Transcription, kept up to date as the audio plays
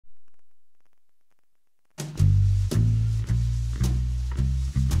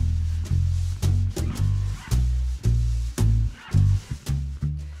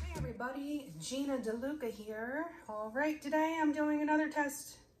Gina DeLuca here. All right, today I'm doing another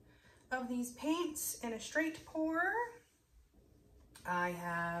test of these paints in a straight pour. I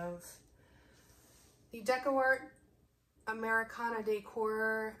have the DecoArt Americana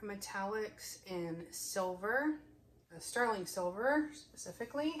Decor Metallics in silver, Sterling Silver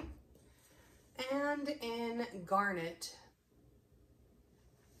specifically, and in Garnet.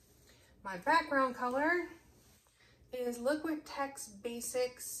 My background color is Liquitex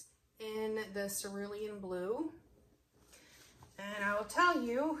Basics in the Cerulean Blue. And I will tell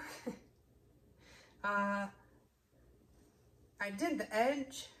you, I did the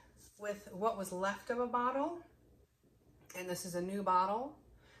edge with what was left of a bottle, and this is a new bottle,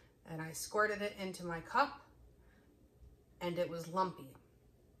 and I squirted it into my cup, and it was lumpy.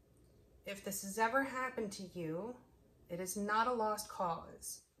 If this has ever happened to you, it is not a lost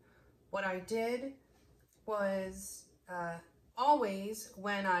cause. What I did was always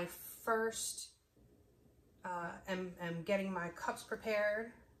when I first am getting my cups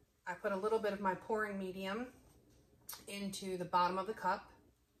prepared, I put a little bit of my pouring medium into the bottom of the cup,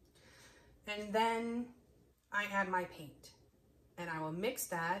 and then I add my paint, and I will mix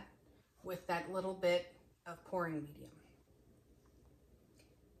that with that little bit of pouring medium.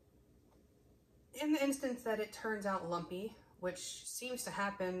 In the instance that it turns out lumpy, which seems to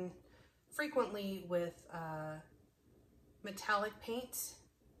happen frequently with metallic paints,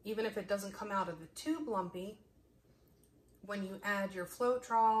 even if it doesn't come out of the tube lumpy, when you add your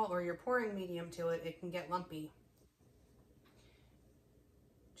Floetrol or your pouring medium to it, it can get lumpy.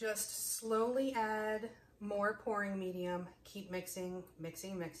 Just slowly add more pouring medium, keep mixing,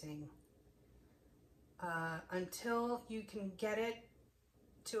 until you can get it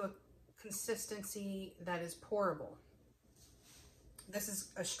to a consistency that is pourable. This is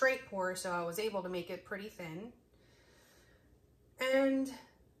a straight pour, so I was able to make it pretty thin. And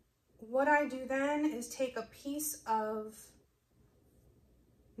what I do then is take a piece of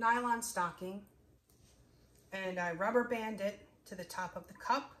nylon stocking and I rubber band it to the top of the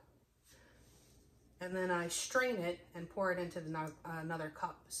cup, and then I strain it and pour it into another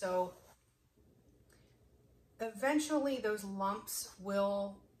cup. So eventually those lumps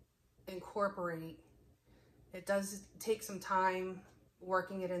will incorporate. It does take some time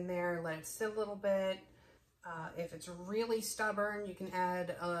working it in there, let it sit a little bit. If it's really stubborn, you can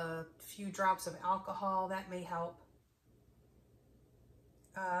add a few drops of alcohol, that may help.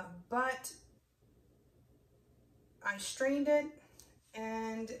 But I strained it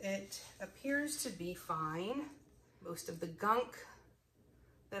and it appears to be fine. Most of the gunk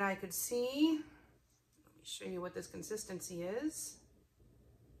that I could see. Let me show you what this consistency is.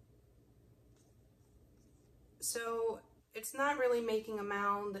 So it's not really making a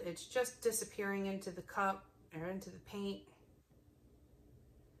mound, it's just disappearing into the cup or into the paint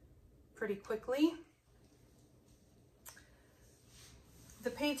pretty quickly. The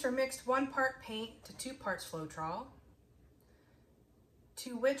paints are mixed 1 part paint to 2 parts Floetrol,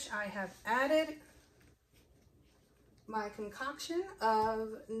 to which I have added my concoction of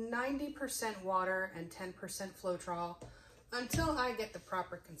 90% water and 10% Floetrol until I get the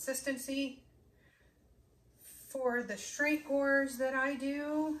proper consistency. For the straight pours that I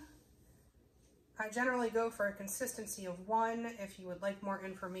do, I generally go for a consistency of 1. If you would like more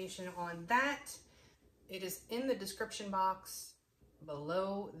information on that, it is in the description box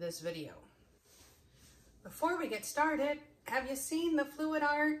below this video. Before we get started, have you seen the Fluid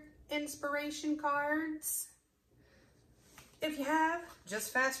Art inspiration cards? If you have,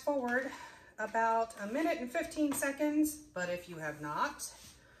 just fast forward about 1 minute and 15 seconds, but if you have not,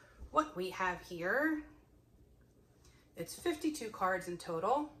 what we have here, it's 52 cards in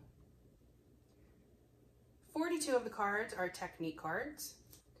total. 42 of the cards are technique cards.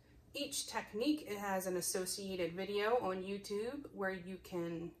 Each technique has an associated video on YouTube where you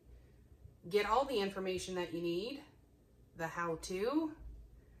can get all the information that you need, the how-to,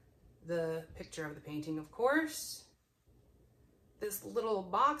 the picture of the painting, of course. This little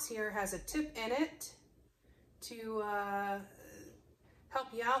box here has a tip in it to help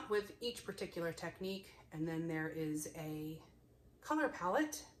you out with each particular technique. And then there is a color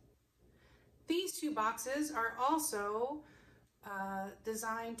palette. These 2 boxes are also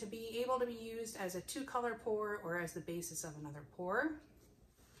designed to be able to be used as a 2-color pour or as the basis of another pour.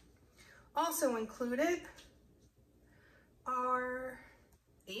 Also included are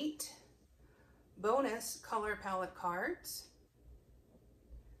 8 bonus color palette cards,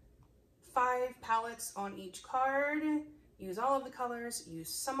 5 palettes on each card. Use all of the colors, use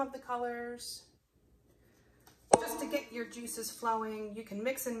some of the colors. Just to get your juices flowing, you can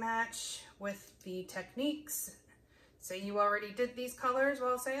mix and match with the techniques Say you already did these colors,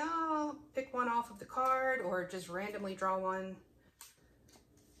 well, say, oh, I'll pick one off of the card or just randomly draw one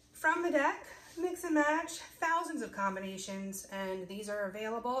from the deck. Mix and match, thousands of combinations, and these are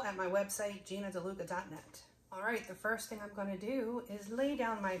available at my website, ginadeluca.net. All right, the first thing I'm going to do is lay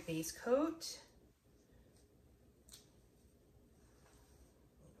down my base coat.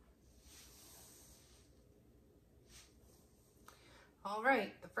 All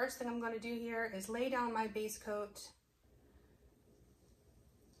right, the first thing I'm going to do here is lay down my base coat.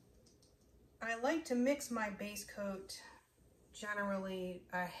 I like to mix my base coat generally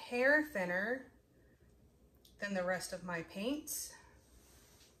a hair thinner than the rest of my paints.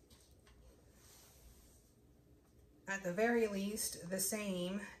 At the very least, the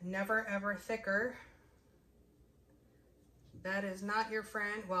same, never ever thicker. That is not your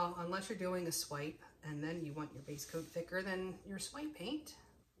friend, well, unless you're doing a swipe, and then you want your base coat thicker than your swipe paint.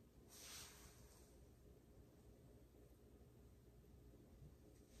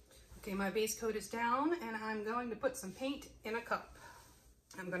 Okay, my base coat is down, and I'm going to put some paint in a cup.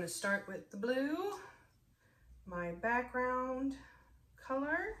 I'm going to start with the blue, my background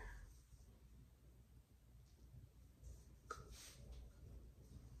color.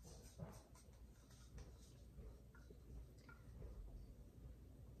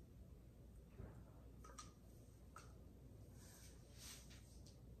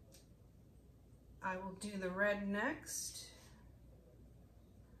 I will do the red next.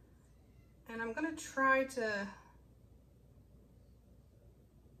 And I'm going to try to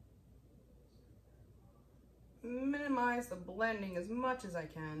minimize the blending as much as I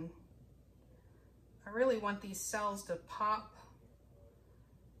can. I really want these cells to pop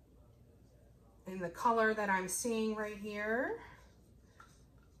in the color that I'm seeing right here.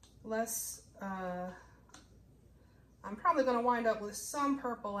 Less, I'm probably going to wind up with some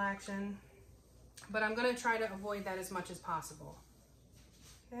purple action, but I'm going to try to avoid that as much as possible.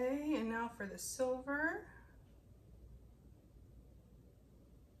 Okay, and now for the silver.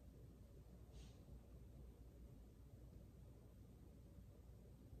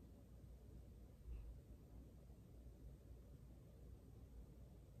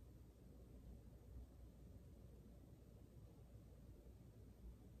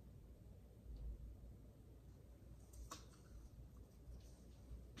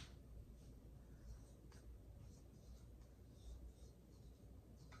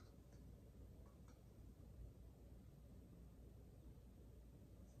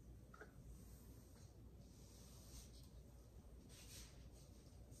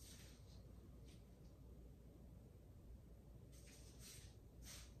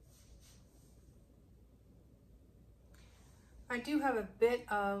 I do have a bit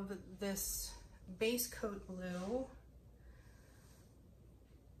of this base coat blue,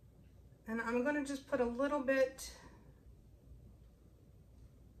 and I'm going to just put a little bit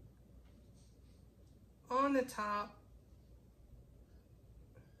on the top.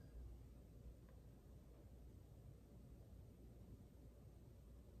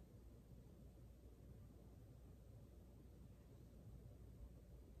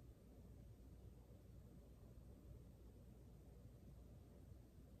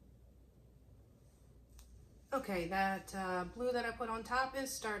 Okay, that blue that I put on top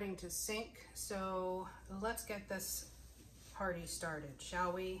is starting to sink, so let's get this party started,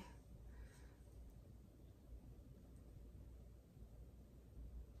 shall we?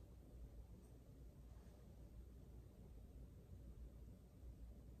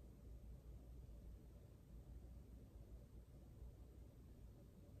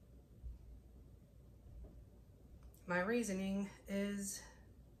 My reasoning is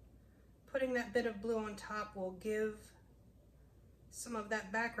putting that bit of blue on top will give some of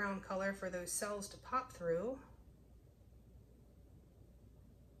that background color for those cells to pop through.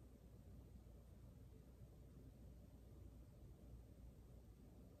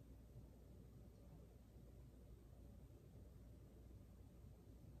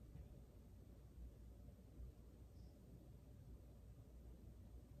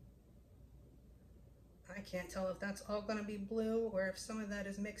 I can't tell if that's all going to be blue or if some of that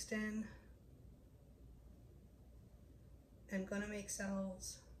is mixed in and going to make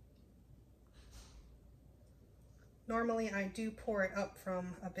cells. Normally I do pour it up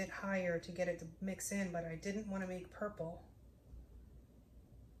from a bit higher to get it to mix in, but I didn't want to make purple.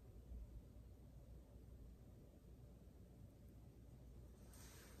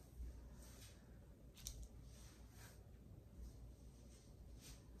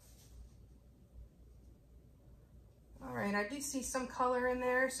 All right, I do see some color in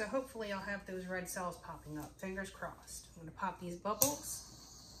there, so hopefully I'll have those red cells popping up. Fingers crossed. I'm going to pop these bubbles.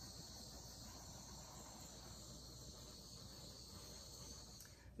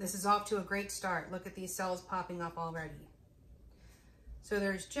 This is off to a great start. Look at these cells popping up already. So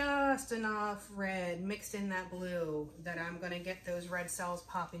there's just enough red mixed in that blue that I'm gonna get those red cells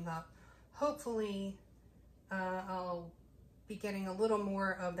popping up. Hopefully, I'll be getting a little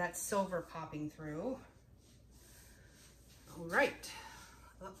more of that silver popping through. All right,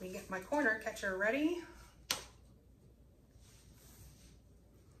 let me get my corner catcher ready.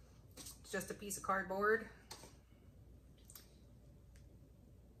 It's just a piece of cardboard.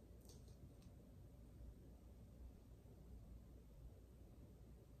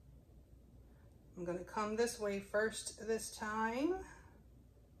 I'm gonna come this way first this time.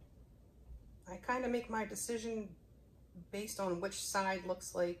 I kind of make my decision based on which side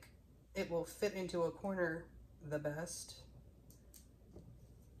looks like it will fit into a corner the best.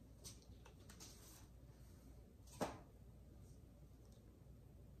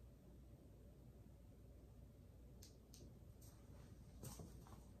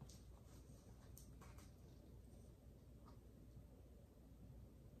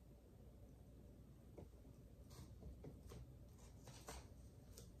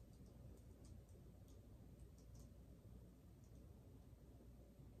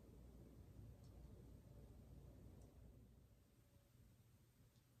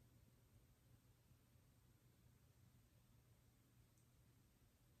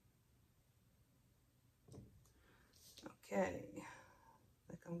 Okay, I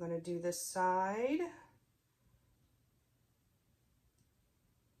think I'm gonna do this side.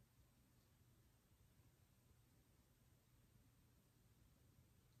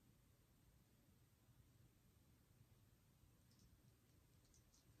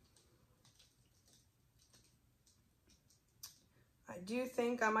 I do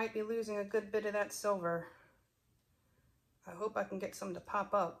think I might be losing a good bit of that silver. I hope I can get some to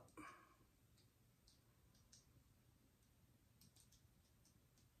pop up.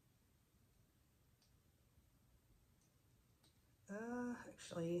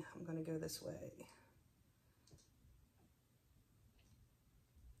 Actually, I'm gonna go this way.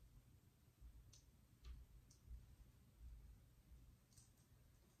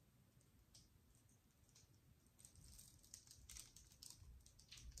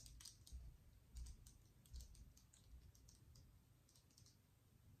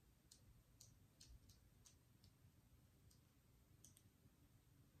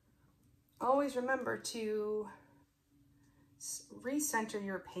 Always remember to recenter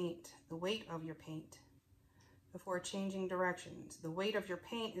your paint, the weight of your paint, before changing directions. The weight of your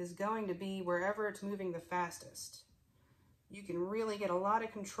paint is going to be wherever it's moving the fastest. You can really get a lot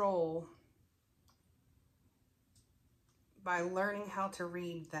of control by learning how to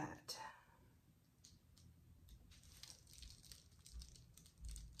read that.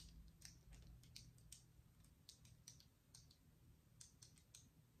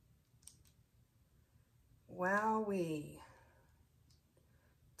 Wowee,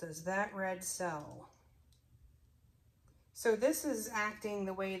 does that red sell? So this is acting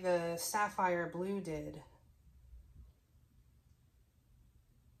the way the sapphire blue did.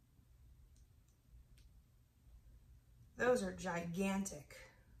 Those are gigantic.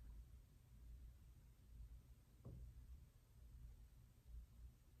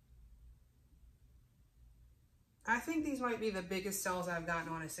 I think these might be the biggest cells I've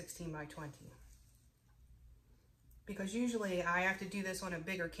gotten on a 16 by 20. Because usually I have to do this on a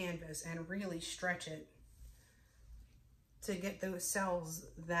bigger canvas and really stretch it to get those cells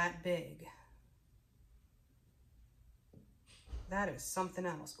that big. That is something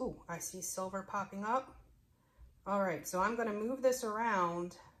else. Ooh, I see silver popping up. All right, so I'm gonna move this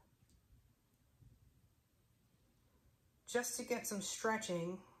around just to get some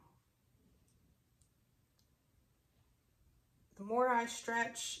stretching. The more I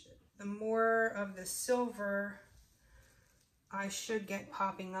stretch, the more of the silver I should get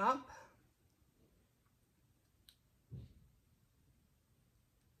popping up.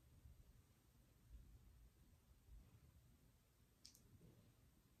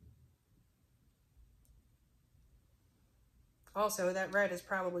 Also, that red is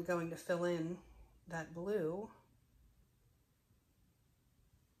probably going to fill in that blue.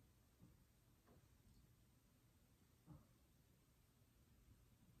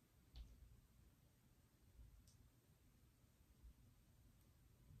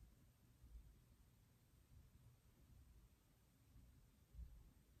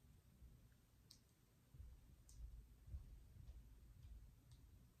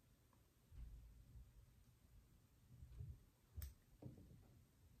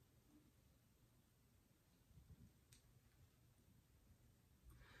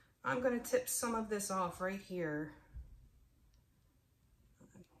 I'm going to tip some of this off right here.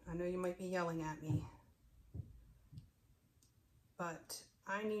 I know you might be yelling at me, but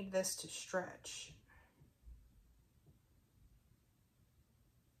I need this to stretch.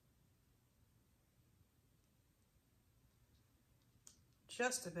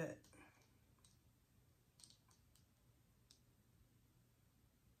 Just a bit.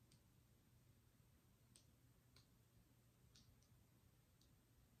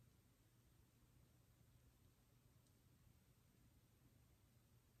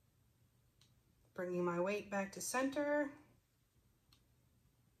 Bringing my weight back to center.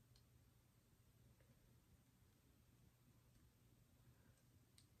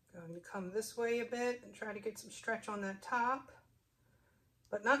 Going to come this way a bit and try to get some stretch on that top,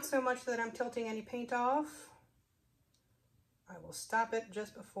 but not so much that I'm tilting any paint off. I will stop it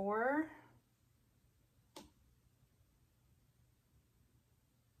just before.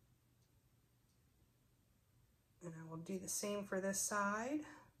 And I will do the same for this side.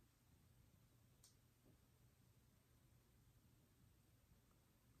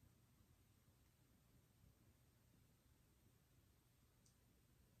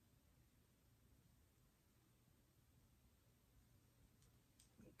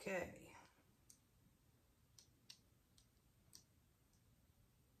 Okay.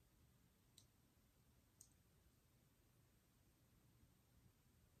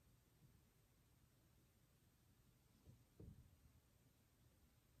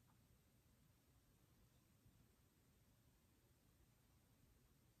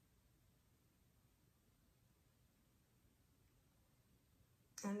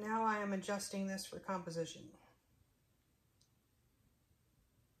 And now I am adjusting this for composition.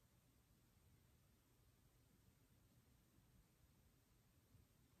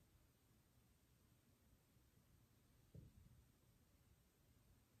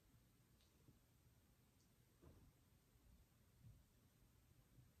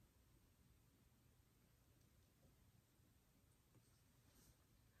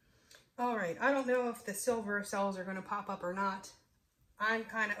 All right, I don't know if the silver cells are going to pop up or not. I'm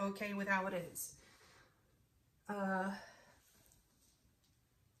kind of okay with how it is.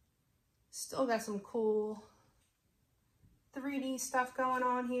 Still got some cool 3D stuff going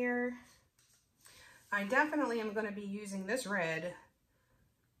on here. I definitely am going to be using this red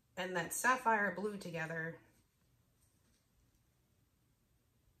and that sapphire blue together.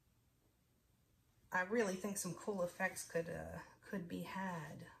 I really think some cool effects could be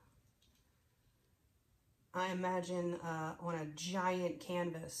had. I imagine on a giant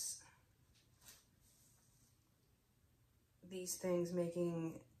canvas, these things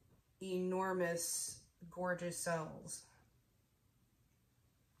making enormous, gorgeous cells.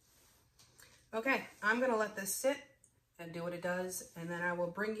 Okay, I'm gonna let this sit and do what it does, and then I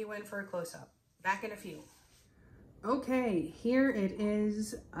will bring you in for a close-up. Back in a few. Okay, here it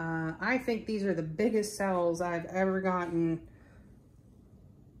is. I think these are the biggest cells I've ever gotten.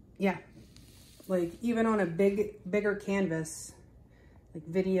 Yeah. Like even on a bigger canvas, like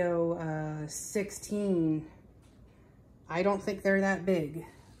video 16, I don't think they're that big.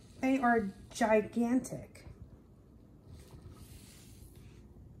 They are gigantic.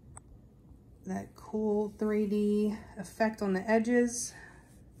 That cool 3D effect on the edges.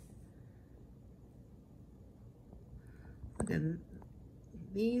 Look at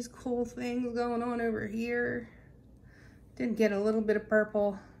these cool things going on over here. Did get a little bit of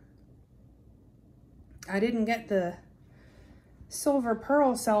purple. I didn't get the silver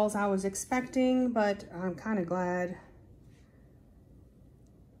pearl cells I was expecting, but I'm kind of glad.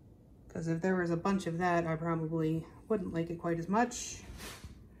 Because if there was a bunch of that, I probably wouldn't like it quite as much.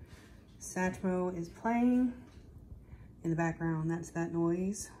 Satchmo is playing in the background. That's that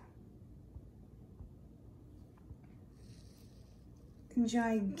noise.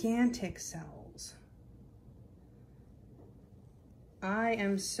 Gigantic cells. I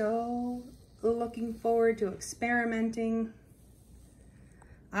am so looking forward to experimenting.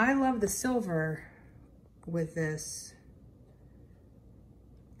 I love the silver with this.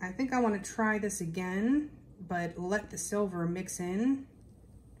 I think I want to try this again, but let the silver mix in.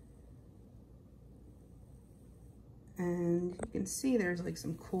 And you can see there's like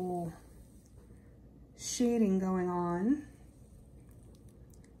some cool shading going on.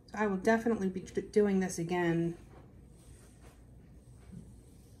 So I will definitely be doing this again.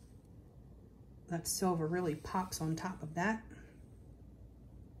 That silver really pops on top of that.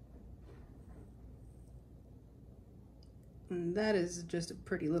 And that is just a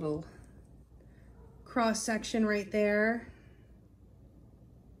pretty little cross section right there.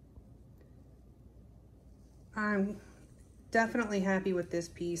 I'm definitely happy with this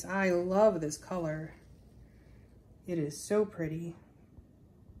piece. I love this color. It is so pretty.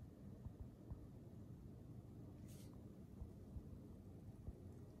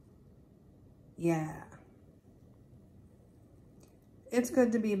 yeah. It's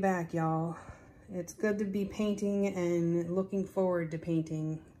good to be back, y'all. It's good to be painting and looking forward to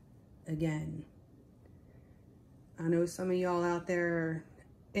painting again. I know some of y'all out there are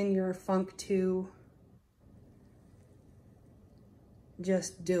in your funk too.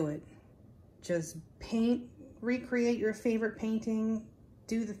 Just do it. Just paint, recreate your favorite painting,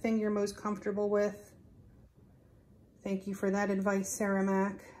 do the thing you're most comfortable with. Thank you for that advice, Sarah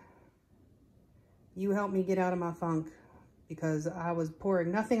Mac. You helped me get out of my funk because I was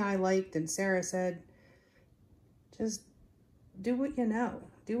pouring nothing I liked, and Sarah said, just do what you know.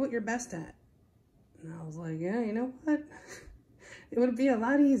 Do what you're best at. And I was like, yeah, you know what? It would be a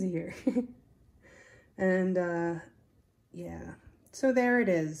lot easier. And yeah, so there it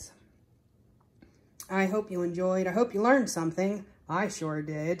is. I hope you enjoyed. I hope you learned something. I sure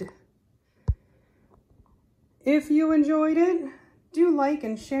did. If you enjoyed it, do like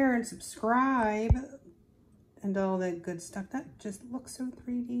and share and subscribe and all that good stuff. That just looks so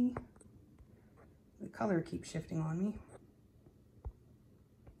 3D. The color keeps shifting on me.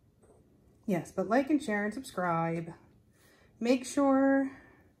 Yes, but like and share and subscribe. Make sure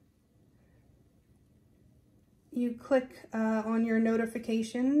you click on your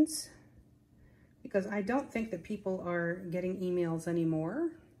notifications, because I don't think that people are getting emails anymore.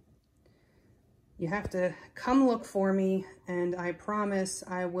 You have to come look for me, and I promise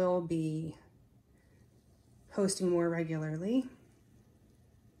I will be posting more regularly.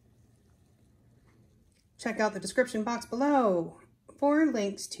 Check out the description box below for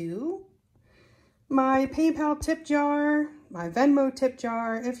links to my PayPal tip jar, my Venmo tip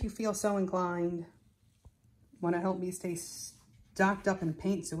jar, if you feel so inclined. Want to help me stay stocked up in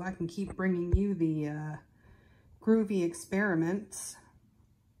paint so I can keep bringing you the groovy experiments.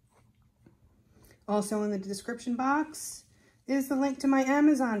 Also in the description box is the link to my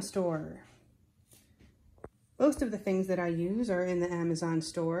Amazon store. Most of the things that I use are in the Amazon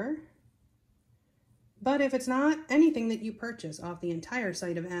store. But if it's not, anything that you purchase off the entire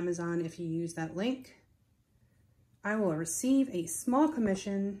site of Amazon, if you use that link, I will receive a small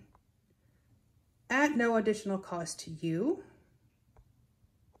commission at no additional cost to you.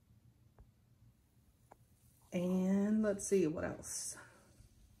 And let's see what else.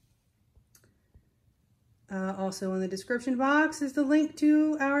 Also in the description box is the link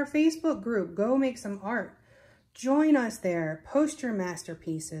to our Facebook group. Go make some art. Join us there. Post your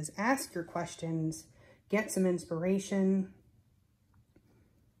masterpieces. Ask your questions. Get some inspiration.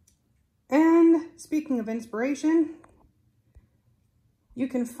 And speaking of inspiration, you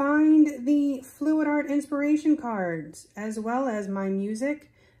can find the Fluid Art inspiration cards as well as my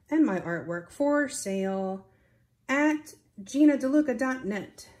music and my artwork for sale at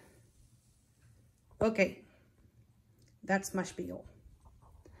GinaDeLuca.net. Okay, that's my spiel.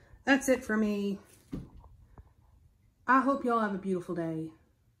 That's it for me. I hope y'all have a beautiful day.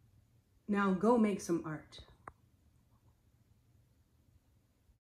 Now go make some art.